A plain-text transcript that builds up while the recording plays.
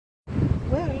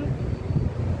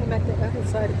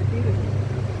other side of the building.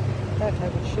 In fact, I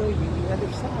will show you the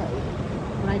other side.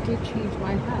 And I did change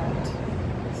my hat.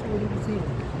 So what do you think? Do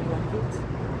you like it?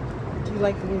 Do you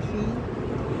like the graffiti?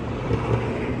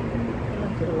 I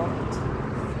like it a lot.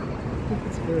 I think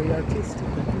it's very artistic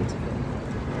and beautiful.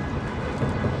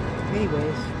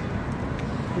 Anyways,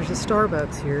 there's a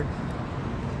Starbucks here.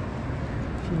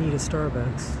 If you need a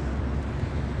Starbucks.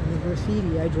 And the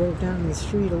graffiti, I drove down the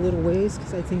street a little ways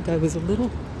because I think I was a little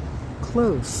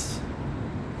close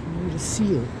for you to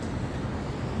see it.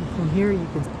 And from here you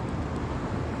can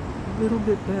a little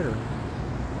bit better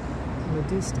from a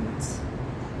distance.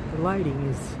 The lighting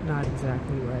is not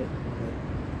exactly right,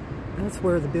 but that's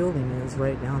where the building is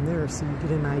right down there, so you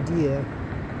get an idea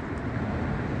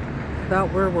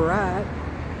about where we're at.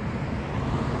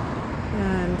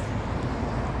 And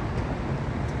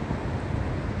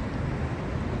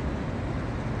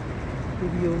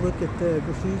maybe you'll look at the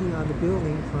graffiti on the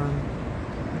building from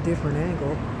a different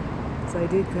angle. So I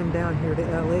did come down here to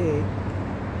LA,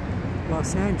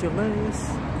 Los Angeles,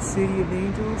 the City of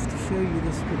Angels, to show you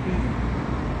this graffiti.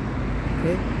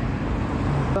 Okay?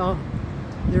 Well,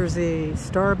 there's a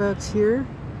Starbucks here,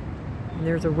 and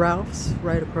there's a Ralph's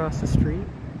right across the street.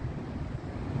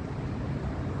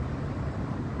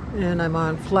 And I'm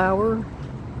on Flower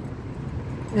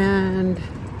and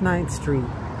 9th Street.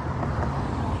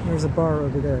 There's a bar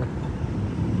over there.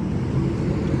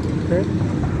 Okay?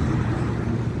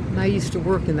 And I used to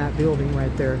work in that building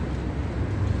right there.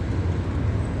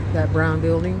 That brown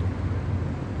building.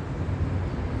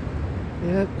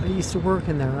 Yep, I used to work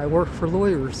in there. I worked for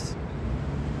lawyers.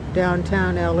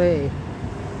 Downtown LA.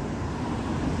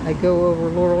 I go over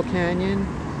Laurel Canyon,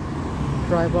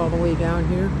 drive all the way down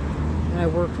here, and I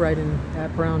worked right in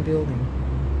that brown building.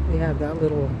 They have that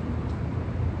little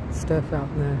stuff out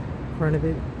in the front of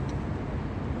it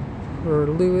for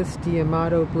Louis,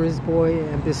 D'Amato, Brisbois,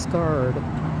 and Biscard.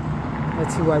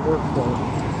 That's who I work for.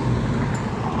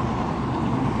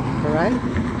 Alright?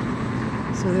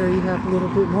 So there you have a little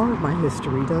bit more of my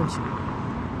history, don't you?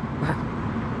 Wow.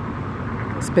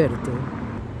 Spirito.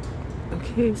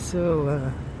 Okay,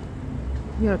 so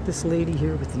you got this lady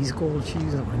here with these gold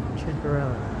shoes on. Check her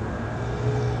out.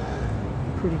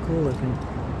 Pretty cool looking.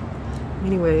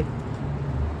 Anyway,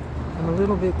 I'm a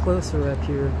little bit closer up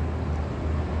here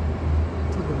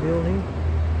to the building.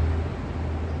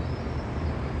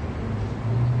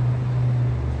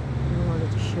 I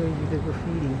wanted to show you the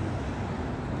graffiti.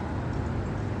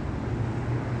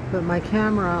 But my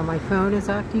camera on my phone is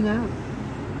acting out.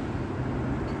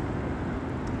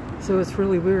 So it's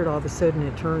really weird, all of a sudden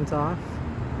it turns off.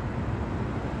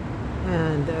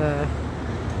 And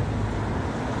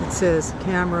it says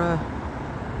camera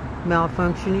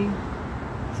malfunctioning.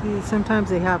 See, sometimes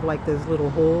they have like those little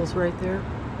holes right there.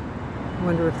 I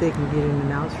wonder if they can get in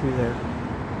and out through there.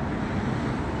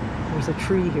 There's a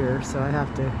tree here, so I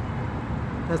have to,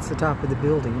 that's the top of the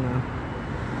building now.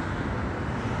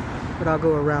 But I'll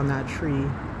go around that tree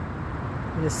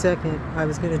in a second. I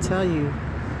was going to tell you,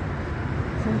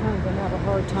 sometimes I have a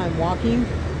hard time walking.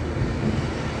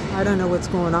 I don't know what's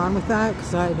going on with that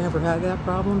because I never had that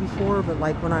problem before, but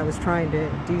like when I was trying to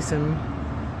do some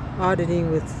auditing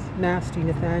with Nasty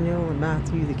Nathaniel and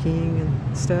Matthew the King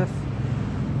and stuff,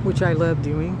 which I love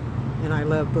doing, and I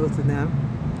love both of them,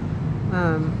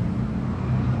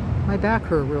 my back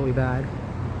hurt really bad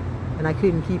and I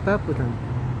couldn't keep up with them.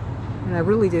 And I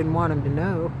really didn't want him to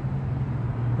know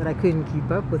that I couldn't keep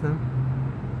up with him.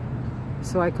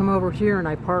 So I come over here and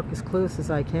I park as close as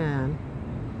I can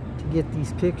to get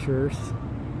these pictures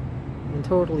and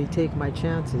totally take my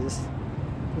chances.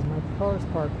 Because my car's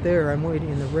parked there, I'm waiting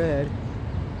in the red.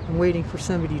 I'm waiting for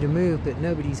somebody to move, but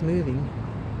nobody's moving.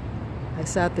 I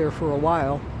sat there for a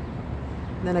while.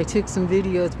 Then I took some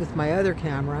videos with my other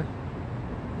camera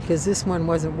because this one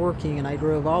wasn't working, and I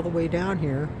drove all the way down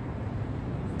here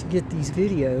to get these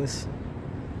videos.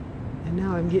 And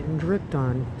now I'm getting dripped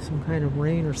on. Some kind of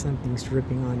rain or something's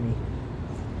dripping on me.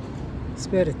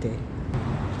 Spirite.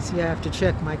 See, I have to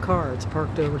check my car. It's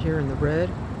parked over here in the red.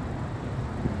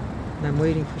 And I'm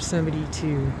waiting for somebody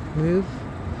to move.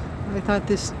 I thought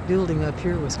this building up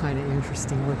here was kind of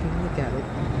interesting looking. Look at it.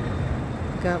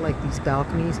 Got like these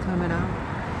balconies coming out.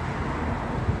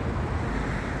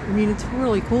 I mean, it's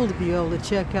really cool to be able to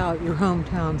check out your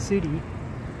hometown city.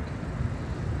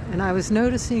 And I was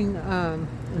noticing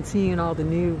and seeing all the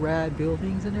new rad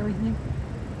buildings and everything.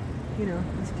 You know,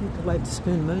 these people like to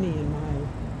spend money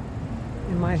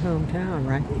in my hometown,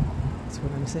 right? That's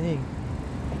what I'm saying.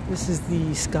 This is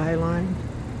the skyline.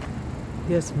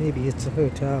 Yes, maybe it's a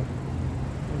hotel. I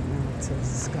don't know, it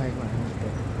says skyline right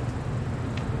there.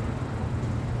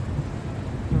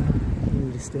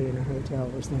 You stay in a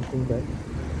hotel or something, but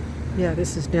yeah,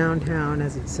 this is downtown,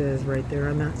 as it says right there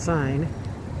on that sign.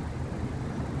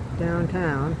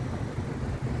 Downtown.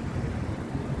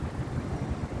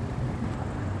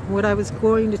 What I was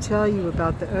going to tell you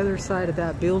about the other side of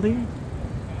that building,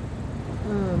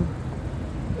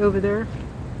 over there,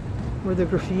 where the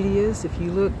graffiti is, if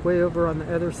you look way over on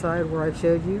the other side where I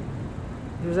showed you,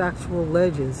 there's actual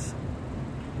ledges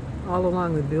all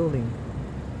along the building.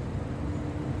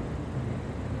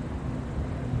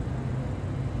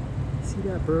 See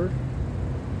that bird?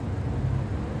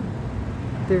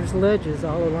 There's ledges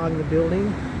all along the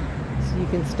building, so you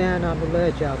can stand on the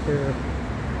ledge out there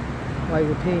while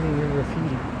you're painting your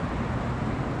graffiti.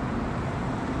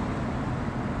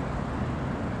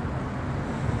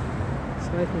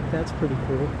 So I think that's pretty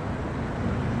cool.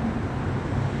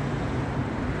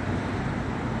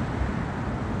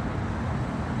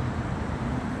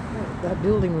 That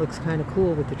building looks kind of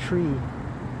cool with the tree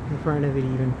in front of it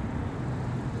even.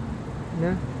 You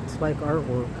know, it's like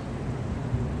artwork.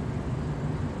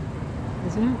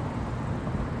 Isn't it?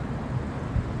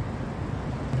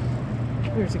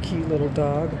 There's a cute little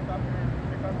dog.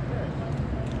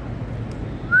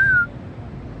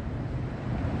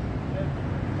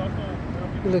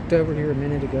 We looked over here a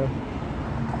minute ago.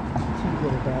 Cute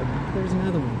little dog. There's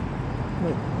another one.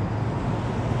 Look.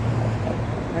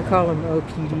 I call them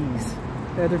OPDs.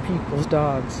 Other people's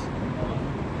dogs.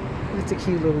 That's a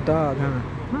cute little dog, huh?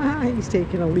 He's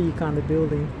taking a leak on the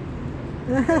building.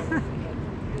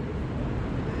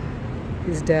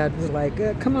 His dad was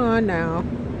like, come on now.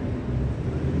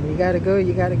 You gotta go,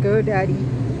 Daddy.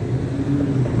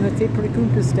 Let's take pretty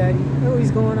compass, Daddy. Oh,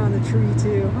 he's going on the tree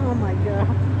too. Oh my God.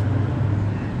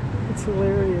 It's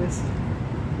hilarious.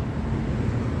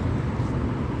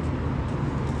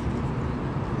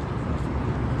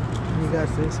 You got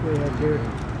this way up here.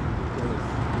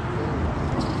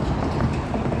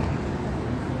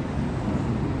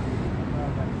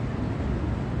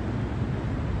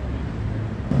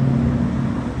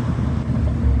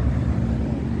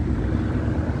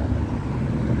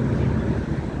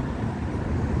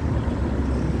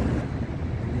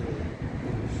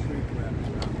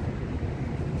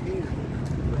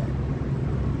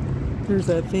 There's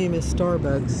that famous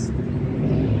Starbucks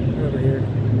over here.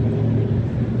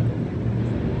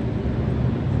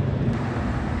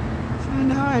 So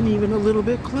now I'm even a little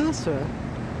bit closer.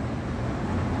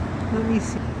 Let me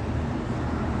see.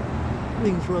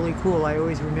 Everything's really cool. I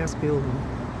always remember this building.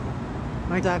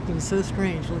 My acting is so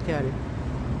strange. Look at it.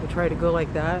 I try to go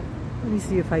like that. Let me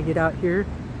see if I get out here.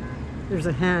 There's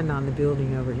a hand on the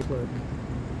building over here. Look.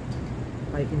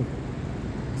 I can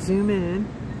zoom in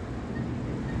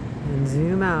and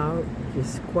zoom out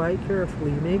just quite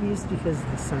carefully. Maybe it's because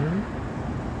of the sun.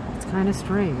 It's kind of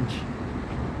strange.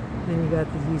 Then you got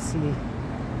the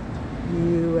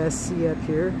USC up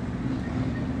here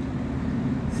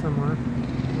somewhere.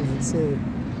 What does it say?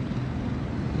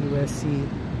 USC.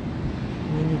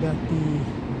 And then you got the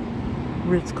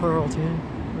Ritz-Carlton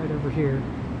right over here,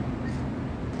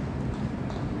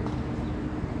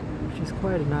 which is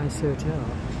quite a nice hotel.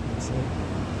 So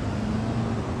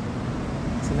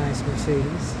it's a nice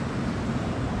Mercedes.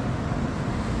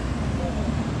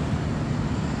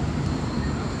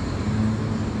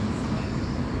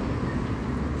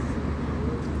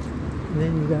 And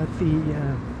then you got the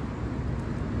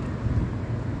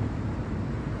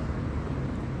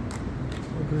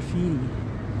graffiti.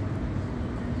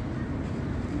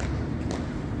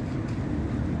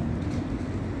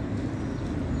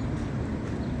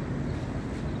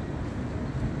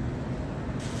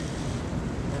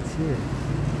 That's here.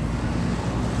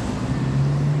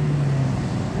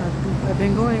 I've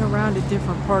been going around to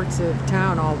different parts of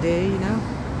town all day, you know.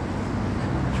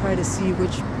 Try to see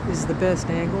which is the best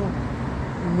angle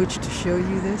in which to show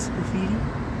you this graffiti.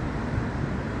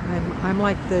 I'm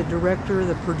like the director,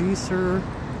 the producer,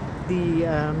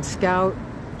 the scout,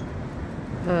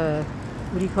 what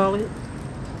do you call it?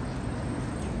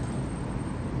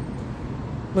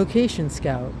 Location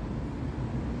scout.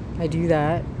 I do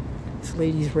that. This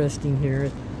lady's resting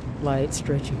here, light,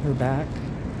 stretching her back.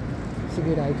 It's a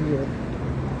good idea.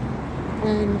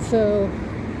 And so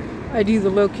I do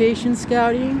the location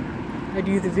scouting, I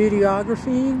do the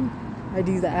videography, I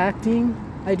do the acting,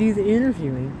 I do the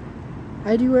interviewing.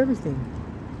 I do everything.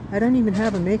 I don't even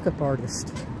have a makeup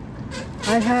artist.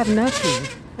 I have nothing.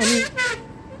 I mean,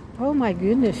 oh my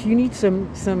goodness, you need some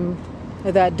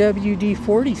of that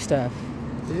WD-40 stuff.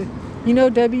 Yeah. You know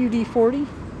WD-40?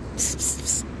 Psst, psst,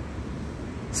 psst.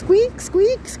 Squeak,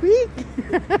 squeak, squeak.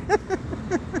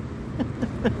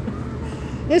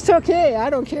 It's okay,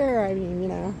 I don't care, I mean, you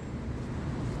know.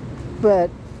 But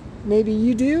Maybe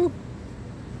you do?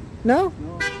 No?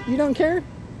 No. You don't care?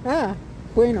 Ah,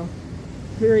 bueno.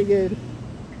 Very good.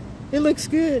 It looks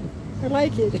good. I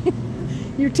like it.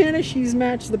 Your tennis shoes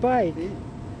match the bike. Sí.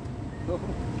 No.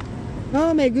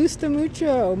 Oh, me gusta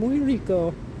mucho. Muy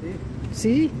rico. Sí.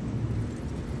 ¿Sí?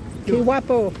 Qué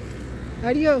guapo.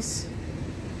 Adios.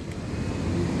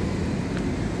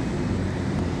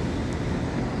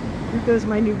 Here goes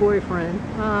my new boyfriend.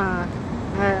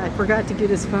 I forgot to get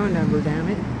his phone number, damn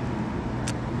it.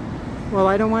 Well,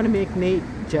 I don't want to make Nate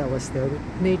jealous, though.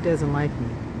 Nate doesn't like me.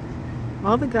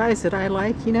 All the guys that I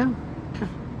like, you know,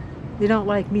 they don't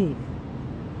like me.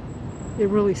 It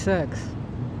really sucks.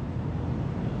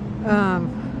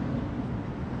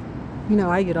 You know,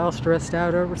 I get all stressed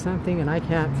out over something and I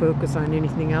can't focus on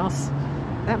anything else.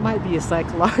 That might be a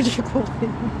psychological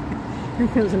thing. Here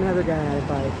comes another guy on a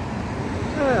bike.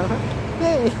 Oh,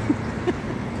 hey.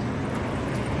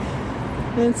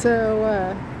 And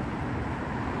so,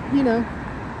 you know,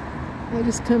 I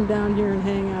just come down here and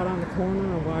hang out on the corner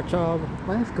and watch all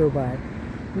life go by.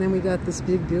 And then we got this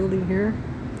big building here.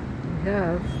 We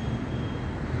have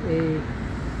a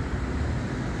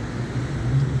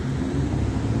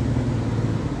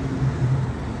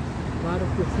lot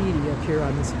of graffiti up here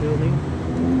on this building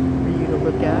for you to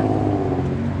look at.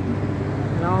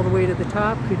 And all the way to the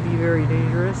top could be very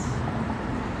dangerous.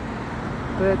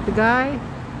 But the guy,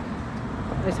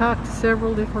 I talked to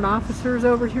several different officers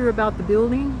over here about the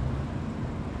building.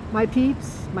 My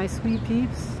peeps, my sweet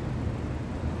peeps.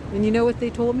 And you know what they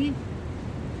told me?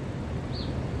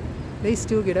 They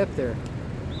still get up there.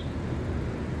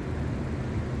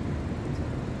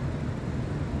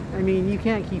 I mean, you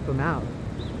can't keep them out.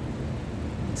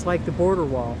 It's like the border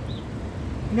wall.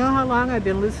 You know how long I've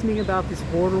been listening about this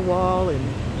border wall and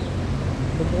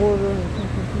the border and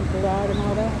keeping people out and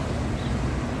all that?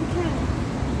 You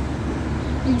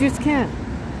can't. You just can't.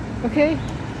 Okay?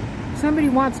 If somebody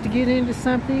wants to get into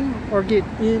something or get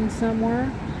in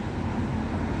somewhere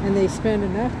and they spend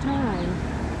enough time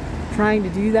trying to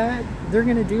do that, they're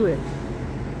going to do it.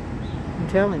 I'm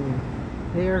telling you.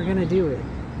 They are going to do it.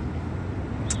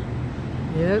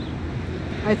 Yep.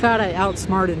 I thought I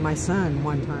outsmarted my son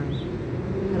one time.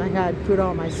 And I had put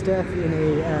all my stuff in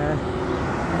a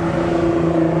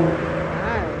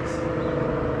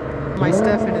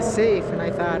safe, and I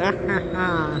thought,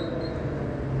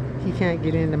 he can't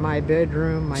get into my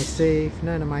bedroom, my safe,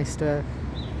 none of my stuff.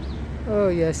 Oh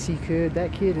yes, he could.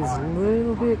 That kid is a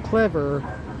little bit clever.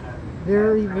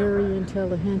 Very, very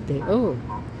intelligente. Oh,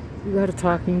 we got a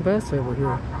talking bus over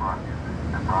here.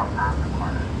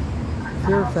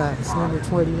 Fairfax, number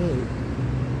 28.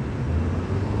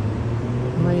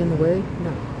 Am I in the way?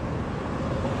 No.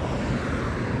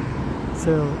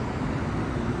 So,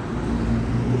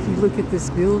 if you look at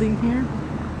this building here,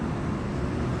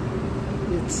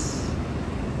 it's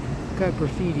got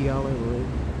graffiti all over it,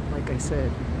 like I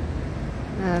said.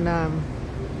 And I've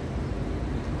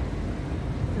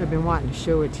been wanting to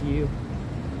show it to you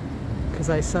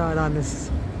because I saw it on this,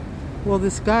 well,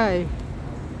 this guy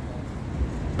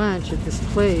lunch at this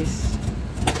place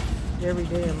every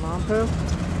day in Lompo.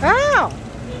 Ow!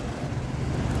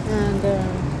 And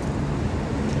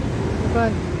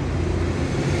but it's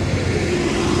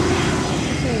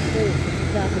the same place, it's a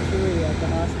cafeteria at the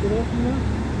hospital, you know?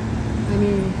 I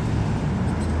mean,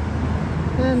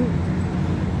 and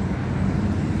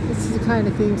this is the kind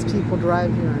of things people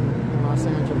drive here in Los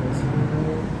Angeles.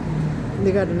 And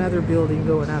they got another building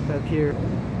going up here.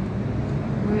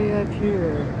 Way up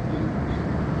here.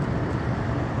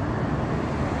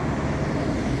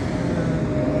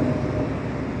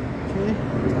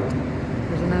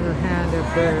 There's another hand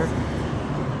up there.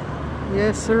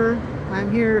 Yes, sir.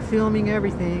 I'm here filming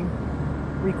everything.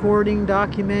 Recording,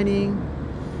 documenting,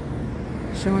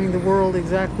 showing the world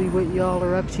exactly what y'all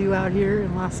are up to out here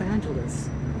in Los Angeles.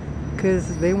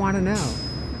 Because they want to know.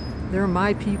 They're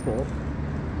my people.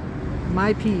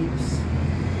 My peeps.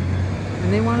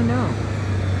 And they want to know.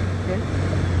 Okay?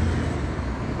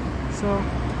 So,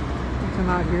 I come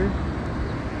out here.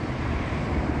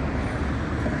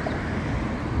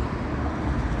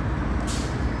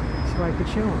 So I could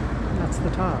show them. That's the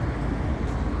top.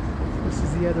 This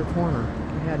is the other corner.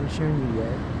 I hadn't shown you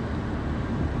yet.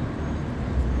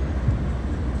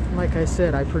 Like I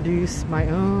said, I produce my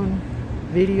own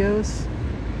videos.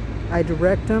 I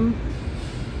direct them.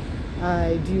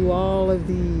 I do all of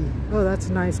the... Oh, that's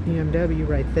a nice BMW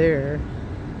right there.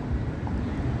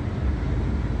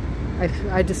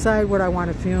 I decide what I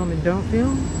want to film and don't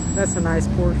film. That's a nice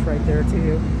Porsche right there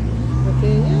too.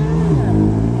 Okay,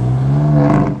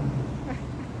 yeah.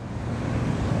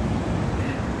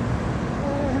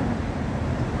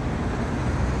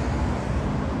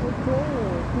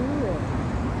 Cool.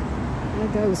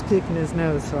 That guy was picking his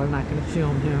nose, so I'm not going to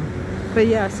film him. But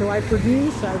yeah, so I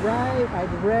produce, I write, I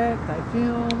direct, I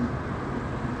film.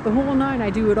 The whole nine, I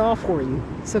do it all for you.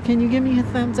 So can you give me a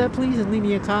thumbs up, please, and leave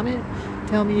me a comment?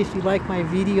 Tell me if you like my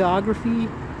videography.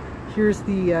 Here's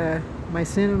the my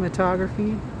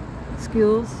cinematography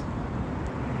skills.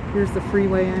 Here's the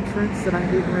freeway entrance that I'm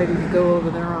getting ready to go over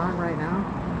there on right now.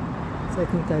 So I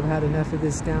think I've had enough of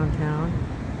this downtown.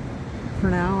 For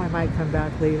now, I might come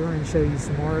back later and show you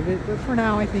some more of it. But for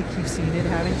now, I think you've seen it,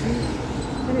 haven't you?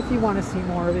 And if you want to see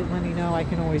more of it, let me know. I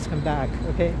can always come back,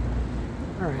 okay?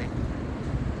 Alright.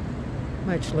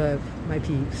 Much love, my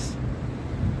peeps.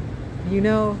 You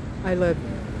know I love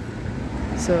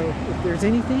you. So if there's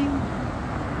anything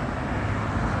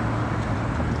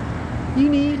you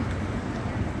need,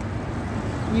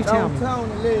 you tell me. Downtown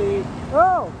LA.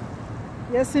 Oh,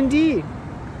 yes indeed.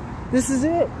 This is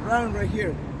it. Right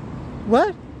here.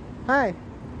 What? Hi.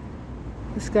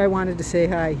 This guy wanted to say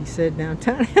hi. He said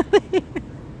downtown LA.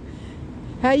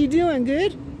 How you doing?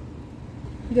 Good?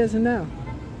 He doesn't know.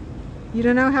 You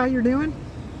don't know how you're doing?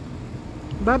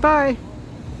 Bye-bye.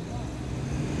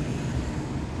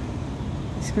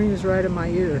 He screams right in my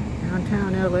ear.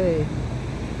 Downtown LA.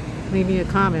 Leave me a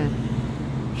comment.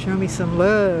 Show me some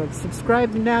love.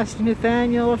 Subscribe to Nasty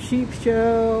Nathaniel Sheep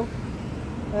Show.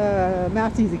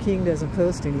 Matthew the King doesn't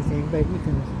post anything, but you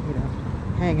can, you know,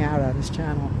 hang out on his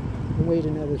channel and wait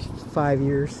another 5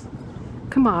 years.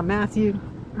 Come on, Matthew.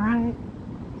 Alright?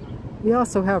 We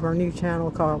also have our new channel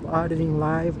called Auditing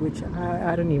Live, which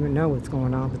I don't even know what's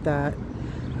going on with that.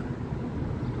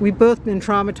 We've both been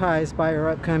traumatized by our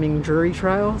upcoming jury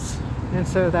trials, and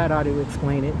so that ought to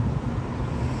explain it.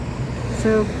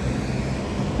 So,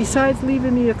 besides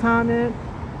leaving me a comment,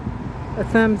 a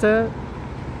thumbs up,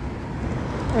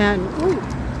 and, ooh,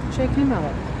 check him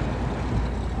out.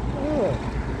 Oh,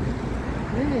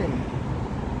 man.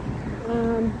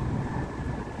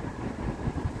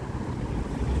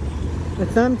 A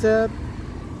thumbs up,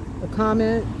 a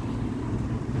comment,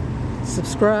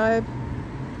 subscribe,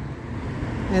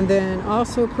 and then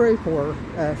also pray for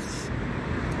us,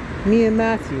 me and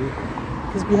Matthew,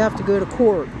 because we have to go to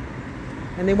court,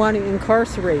 and they want to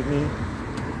incarcerate me,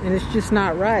 and it's just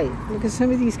not right. Look at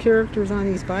some of these characters on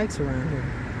these bikes around here.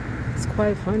 It's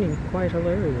quite funny, quite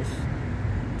hilarious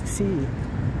to see, you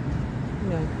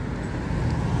know,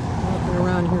 walking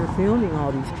around here filming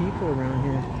all these people around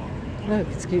here. Look,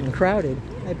 it's getting crowded.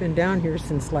 I've been down here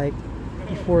since like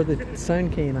before the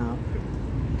sun came out.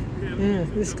 Yeah,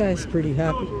 this guy's pretty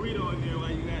happy.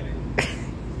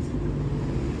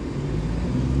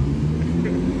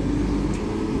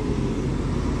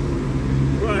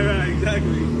 Right,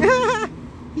 exactly.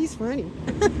 He's funny.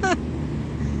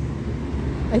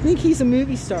 I think he's a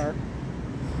movie star.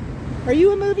 Are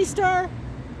you a movie star?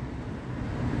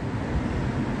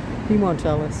 He won't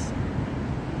tell us.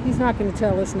 He's not going to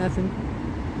tell us nothing.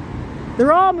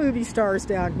 They're all movie stars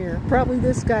down here. Probably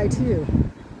this guy too.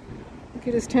 Look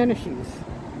at his tennis shoes.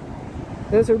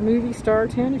 Those are movie star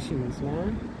tennis shoes,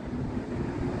 man.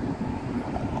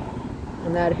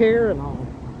 And that hair and all.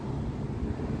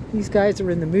 These guys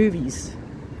are in the movies.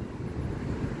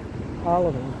 All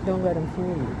of them. Don't let them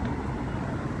fool you.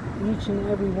 Each and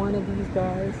every one of these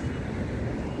guys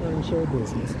are in show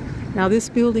business. Now this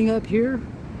building up here,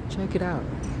 check it out.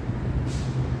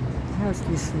 It has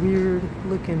this weird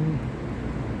looking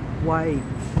white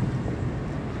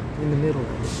in the middle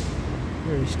of it.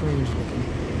 Very strange looking.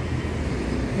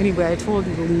 Anyway, I told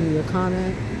you to leave me a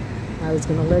comment. I was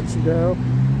going to let you go.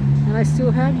 And I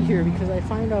still have you here because I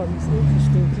find all these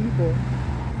interesting people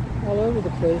all over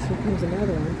the place. Here comes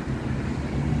another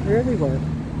one. They're everywhere.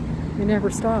 They never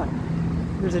stop.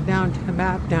 There's a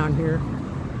map down here.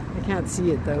 I can't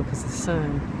see it though because of the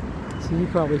sun. So you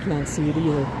probably can't see it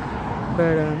either.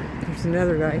 But there's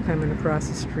another guy coming across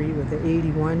the street with the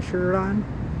 81 shirt on.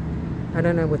 I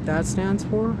don't know what that stands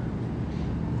for.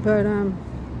 But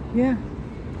yeah.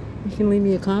 You can leave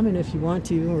me a comment if you want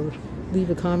to, or leave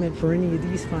a comment for any of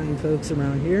these fine folks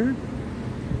around here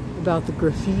about the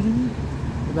graffiti,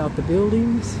 about the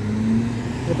buildings,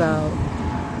 about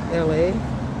LA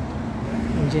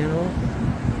in general.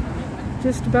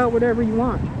 Just about whatever you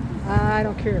want. I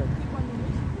don't care.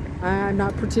 I'm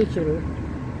not particular.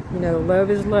 You know, love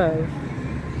is love.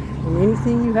 And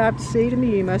anything you have to say to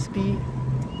me must be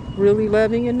really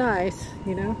loving and nice,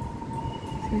 you know.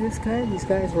 See this guy? These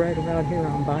guys ride around here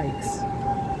on bikes.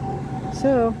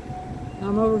 So,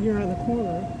 I'm over here on the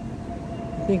corner.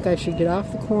 I think I should get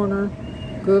off the corner,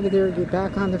 go over there, get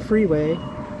back on the freeway.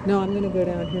 No, I'm going to go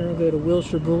down here and go to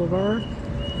Wilshire Boulevard.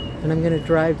 And I'm going to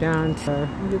drive down to,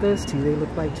 look at those two, they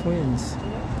look like twins.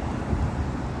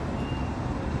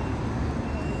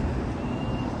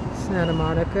 Santa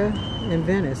Monica and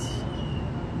Venice.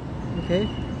 Okay?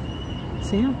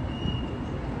 See them?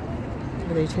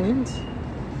 Are they twins?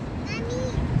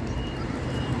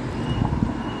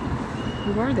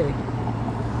 Who are they?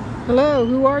 Hello,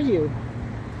 who are you?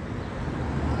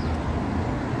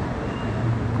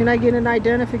 Can I get an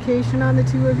identification on the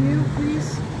two of you,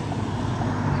 please?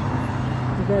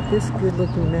 We got this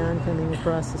good-looking man coming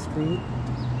across the street.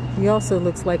 He also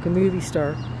looks like a movie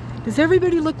star. Does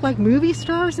everybody look like movie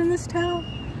stars in this town?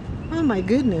 Oh my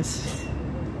goodness.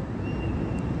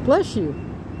 Bless you.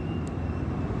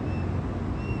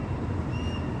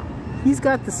 He's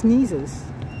got the sneezes.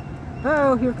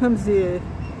 Oh, here comes the...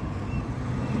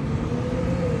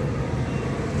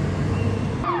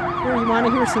 Here, you want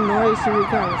to hear some noise? Here he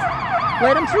comes.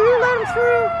 Let him through, let him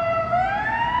through.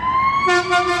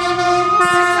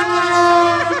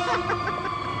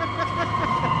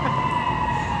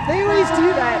 They always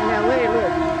do that in LA.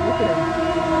 Look at him.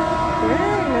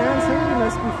 Dang, man, somebody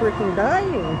must be freaking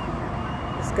dying.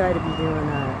 This guy to be doing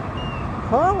that.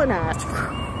 Hauling ass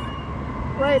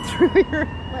right through here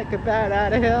like a bat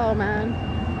out of hell, man.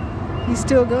 He's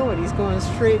still going. He's going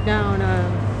straight down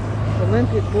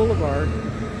Olympic Boulevard.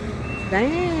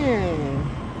 Dang.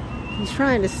 He's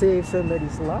trying to save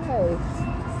somebody's life.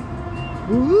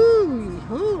 Woo!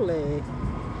 Holy.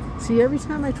 See, every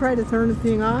time I try to turn the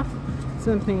thing off,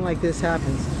 something like this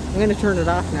happens. I'm going to turn it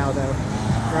off now, though.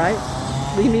 Right?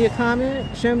 Leave me a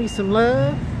comment. Show me some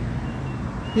love.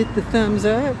 Hit the thumbs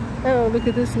up. Oh, look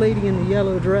at this lady in the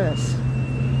yellow dress.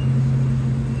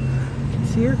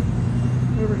 See her?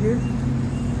 Over here?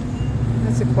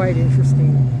 That's a quite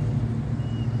interesting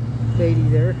lady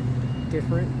there.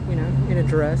 Different, you know, in a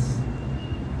dress.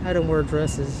 I don't wear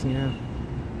dresses, you know.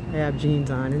 I have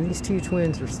jeans on, and these two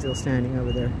twins are still standing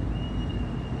over there.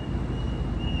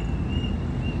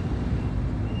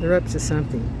 They're up to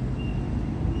something.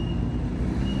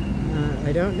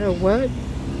 I don't know what.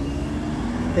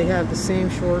 They have the same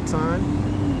shorts on,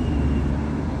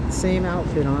 the same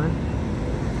outfit on,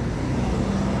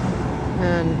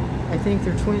 and I think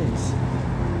they're twins.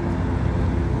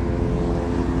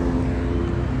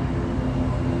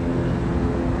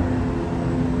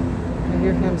 And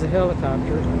here comes a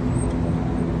helicopter.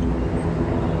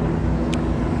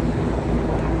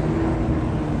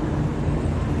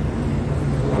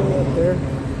 There.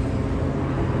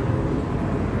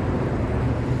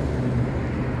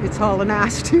 It's hauling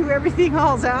ass too. Everything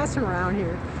hauls ass around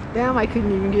here. Damn, I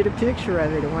couldn't even get a picture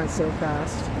of it. It went so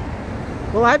fast.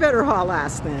 Well, I better haul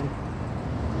ass then.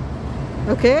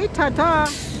 Okay, ta-ta.